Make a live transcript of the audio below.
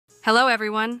Hello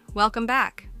everyone, welcome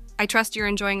back. I trust you're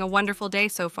enjoying a wonderful day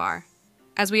so far.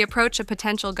 As we approach a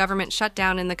potential government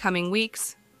shutdown in the coming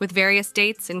weeks, with various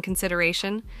dates in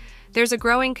consideration, there's a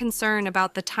growing concern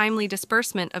about the timely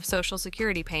disbursement of Social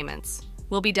Security payments.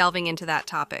 We'll be delving into that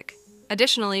topic.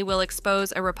 Additionally, we'll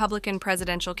expose a Republican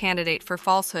presidential candidate for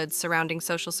falsehoods surrounding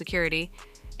Social Security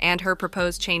and her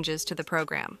proposed changes to the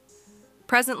program.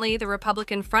 Presently, the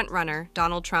Republican frontrunner,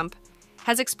 Donald Trump,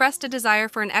 has expressed a desire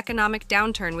for an economic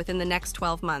downturn within the next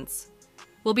 12 months.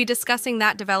 We'll be discussing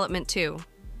that development too.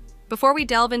 Before we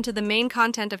delve into the main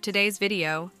content of today's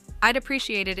video, I'd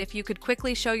appreciate it if you could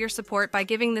quickly show your support by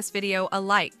giving this video a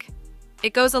like.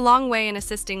 It goes a long way in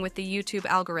assisting with the YouTube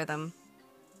algorithm.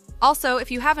 Also, if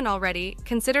you haven't already,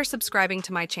 consider subscribing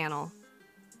to my channel.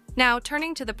 Now,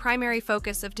 turning to the primary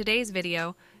focus of today's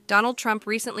video, Donald Trump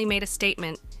recently made a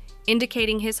statement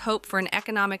indicating his hope for an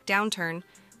economic downturn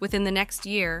within the next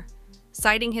year,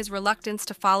 citing his reluctance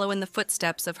to follow in the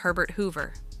footsteps of Herbert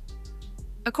Hoover.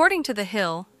 According to The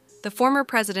Hill, the former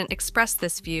president expressed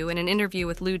this view in an interview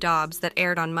with Lou Dobbs that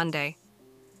aired on Monday.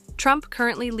 Trump,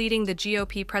 currently leading the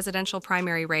GOP presidential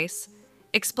primary race,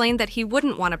 explained that he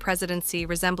wouldn't want a presidency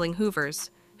resembling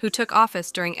Hoover's, who took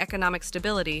office during economic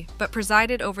stability but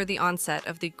presided over the onset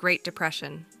of the Great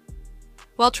Depression.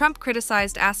 While Trump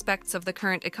criticized aspects of the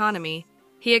current economy,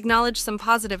 he acknowledged some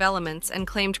positive elements and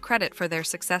claimed credit for their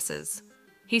successes.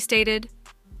 He stated,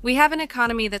 "We have an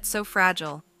economy that's so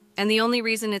fragile, and the only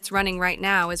reason it's running right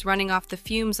now is running off the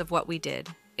fumes of what we did.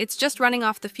 It's just running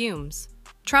off the fumes."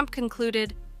 Trump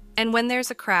concluded, "And when there's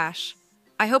a crash,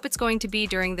 I hope it's going to be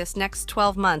during this next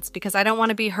 12 months because I don't want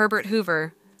to be Herbert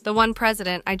Hoover. The one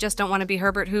president, I just don't want to be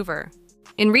Herbert Hoover."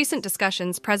 In recent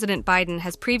discussions, President Biden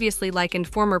has previously likened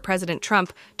former President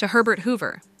Trump to Herbert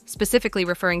Hoover, specifically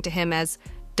referring to him as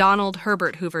Donald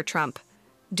Herbert Hoover Trump,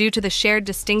 due to the shared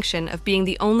distinction of being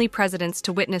the only presidents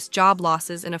to witness job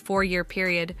losses in a 4-year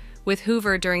period, with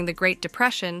Hoover during the Great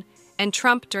Depression and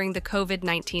Trump during the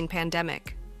COVID-19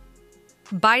 pandemic.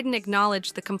 Biden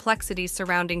acknowledged the complexities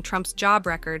surrounding Trump's job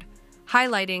record,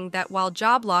 highlighting that while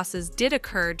job losses did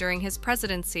occur during his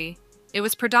presidency, it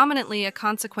was predominantly a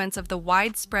consequence of the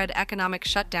widespread economic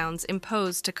shutdowns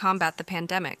imposed to combat the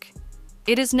pandemic.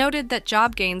 It is noted that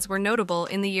job gains were notable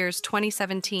in the years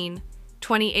 2017,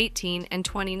 2018, and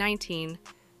 2019,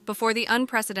 before the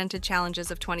unprecedented challenges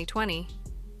of 2020.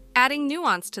 Adding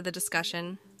nuance to the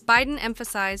discussion, Biden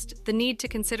emphasized the need to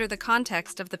consider the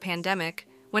context of the pandemic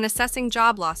when assessing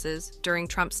job losses during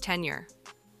Trump's tenure.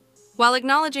 While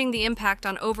acknowledging the impact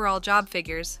on overall job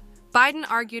figures, Biden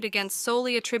argued against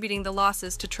solely attributing the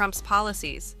losses to Trump's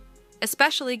policies,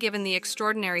 especially given the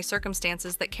extraordinary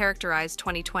circumstances that characterized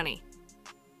 2020.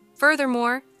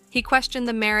 Furthermore, he questioned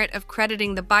the merit of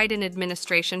crediting the Biden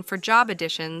administration for job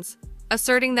additions,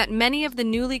 asserting that many of the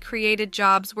newly created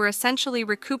jobs were essentially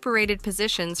recuperated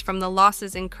positions from the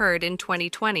losses incurred in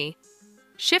 2020.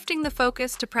 Shifting the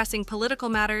focus to pressing political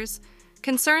matters,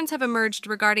 concerns have emerged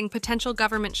regarding potential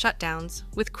government shutdowns,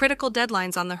 with critical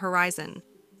deadlines on the horizon,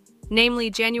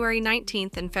 namely January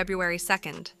 19th and February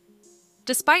 2nd.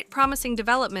 Despite promising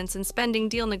developments in spending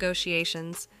deal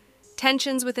negotiations,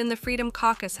 tensions within the Freedom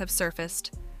Caucus have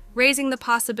surfaced, raising the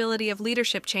possibility of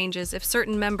leadership changes if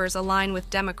certain members align with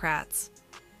Democrats.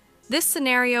 This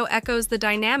scenario echoes the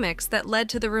dynamics that led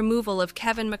to the removal of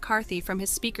Kevin McCarthy from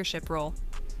his speakership role.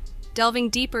 Delving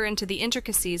deeper into the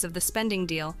intricacies of the spending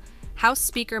deal, House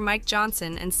Speaker Mike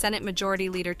Johnson and Senate Majority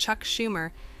Leader Chuck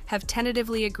Schumer have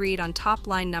tentatively agreed on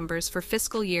top-line numbers for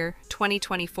fiscal year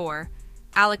 2024,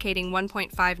 allocating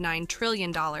 $1.59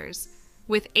 trillion,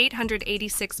 with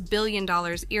 $886 billion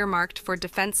earmarked for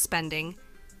defense spending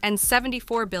and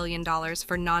 $74 billion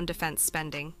for non-defense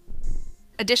spending.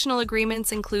 Additional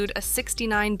agreements include a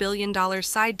 $69 billion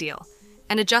side deal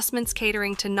and adjustments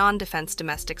catering to non-defense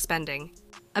domestic spending.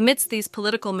 Amidst these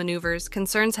political maneuvers,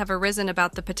 concerns have arisen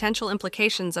about the potential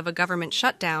implications of a government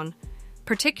shutdown,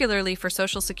 particularly for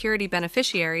Social Security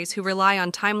beneficiaries who rely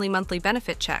on timely monthly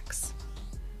benefit checks.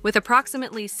 With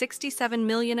approximately 67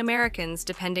 million Americans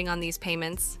depending on these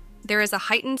payments, there is a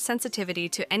heightened sensitivity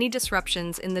to any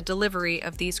disruptions in the delivery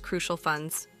of these crucial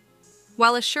funds.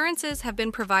 While assurances have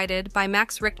been provided by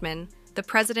Max Richtman, the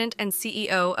president and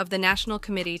CEO of the National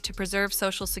Committee to Preserve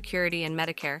Social Security and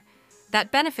Medicare,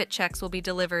 that benefit checks will be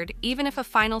delivered even if a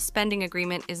final spending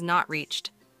agreement is not reached,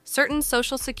 certain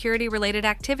Social Security-related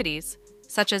activities,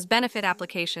 such as benefit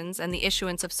applications and the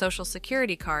issuance of Social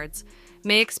Security cards,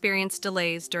 may experience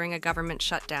delays during a government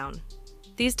shutdown.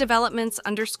 These developments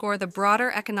underscore the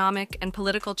broader economic and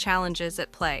political challenges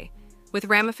at play, with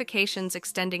ramifications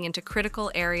extending into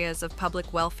critical areas of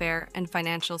public welfare and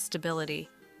financial stability.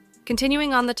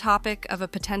 Continuing on the topic of a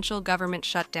potential government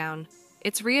shutdown,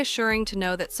 it's reassuring to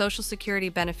know that Social Security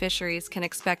beneficiaries can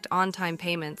expect on-time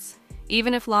payments,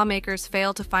 even if lawmakers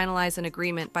fail to finalize an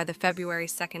agreement by the February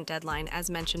 2nd deadline, as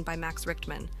mentioned by Max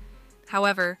Richtman.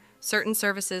 However, certain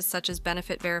services such as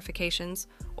benefit verifications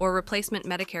or replacement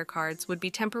Medicare cards would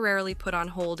be temporarily put on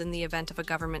hold in the event of a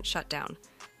government shutdown.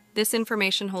 This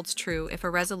information holds true if a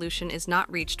resolution is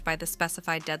not reached by the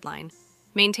specified deadline,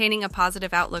 maintaining a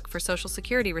positive outlook for Social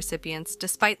Security recipients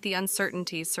despite the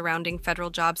uncertainties surrounding federal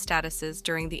job statuses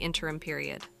during the interim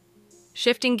period.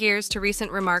 Shifting gears to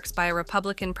recent remarks by a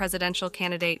Republican presidential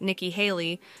candidate, Nikki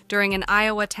Haley, during an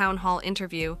Iowa town hall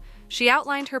interview, she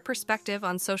outlined her perspective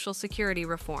on Social Security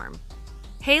reform.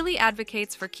 Haley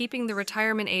advocates for keeping the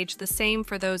retirement age the same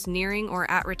for those nearing or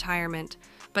at retirement,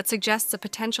 but suggests a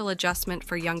potential adjustment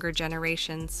for younger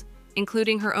generations,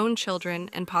 including her own children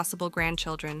and possible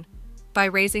grandchildren, by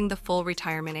raising the full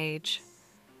retirement age.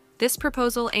 This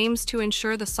proposal aims to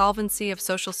ensure the solvency of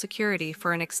Social Security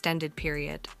for an extended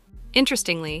period.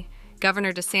 Interestingly,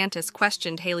 Governor DeSantis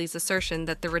questioned Haley's assertion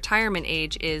that the retirement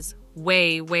age is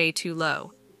way too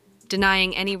low,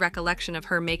 denying any recollection of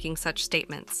her making such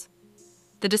statements.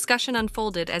 The discussion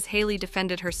unfolded as Haley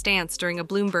defended her stance during a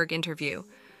Bloomberg interview,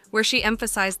 where she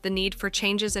emphasized the need for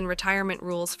changes in retirement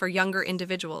rules for younger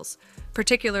individuals,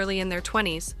 particularly in their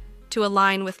 20s, to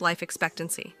align with life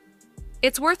expectancy.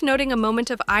 It's worth noting a moment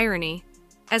of irony,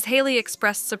 as Haley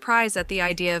expressed surprise at the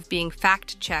idea of being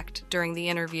fact-checked during the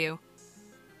interview.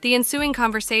 The ensuing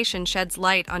conversation sheds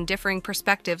light on differing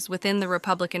perspectives within the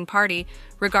Republican Party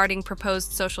regarding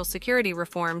proposed Social Security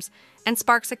reforms and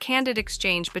sparks a candid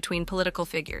exchange between political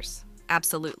figures.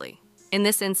 Absolutely. In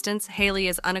this instance, Haley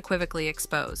is unequivocally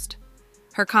exposed.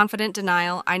 Her confident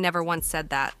denial, "I never once said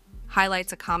that,"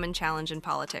 highlights a common challenge in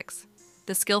politics: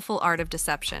 the skillful art of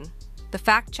deception. The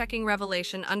fact-checking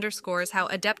revelation underscores how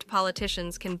adept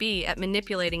politicians can be at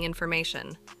manipulating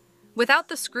information. Without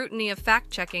the scrutiny of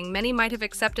fact-checking, many might have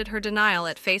accepted her denial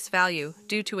at face value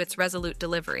due to its resolute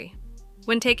delivery.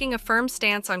 When taking a firm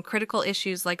stance on critical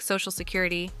issues like Social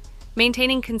Security,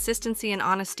 maintaining consistency and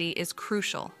honesty is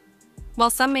crucial. While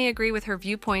some may agree with her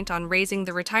viewpoint on raising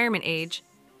the retirement age,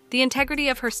 the integrity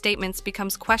of her statements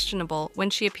becomes questionable when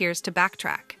she appears to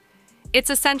backtrack. It's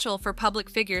essential for public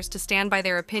figures to stand by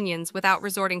their opinions without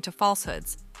resorting to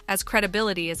falsehoods, as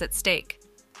credibility is at stake.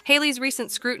 Haley's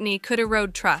recent scrutiny could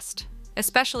erode trust,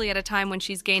 especially at a time when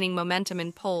she's gaining momentum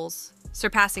in polls,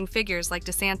 surpassing figures like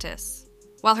DeSantis.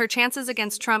 While her chances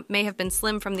against Trump may have been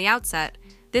slim from the outset,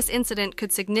 this incident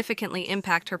could significantly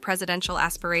impact her presidential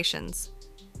aspirations.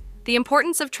 The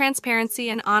importance of transparency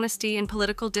and honesty in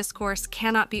political discourse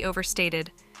cannot be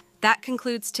overstated. That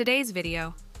concludes today's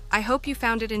video. I hope you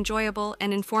found it enjoyable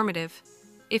and informative.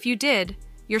 If you did,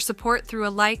 your support through a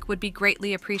like would be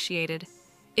greatly appreciated.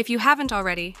 If you haven't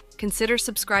already, consider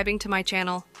subscribing to my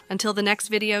channel. Until the next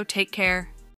video, take care.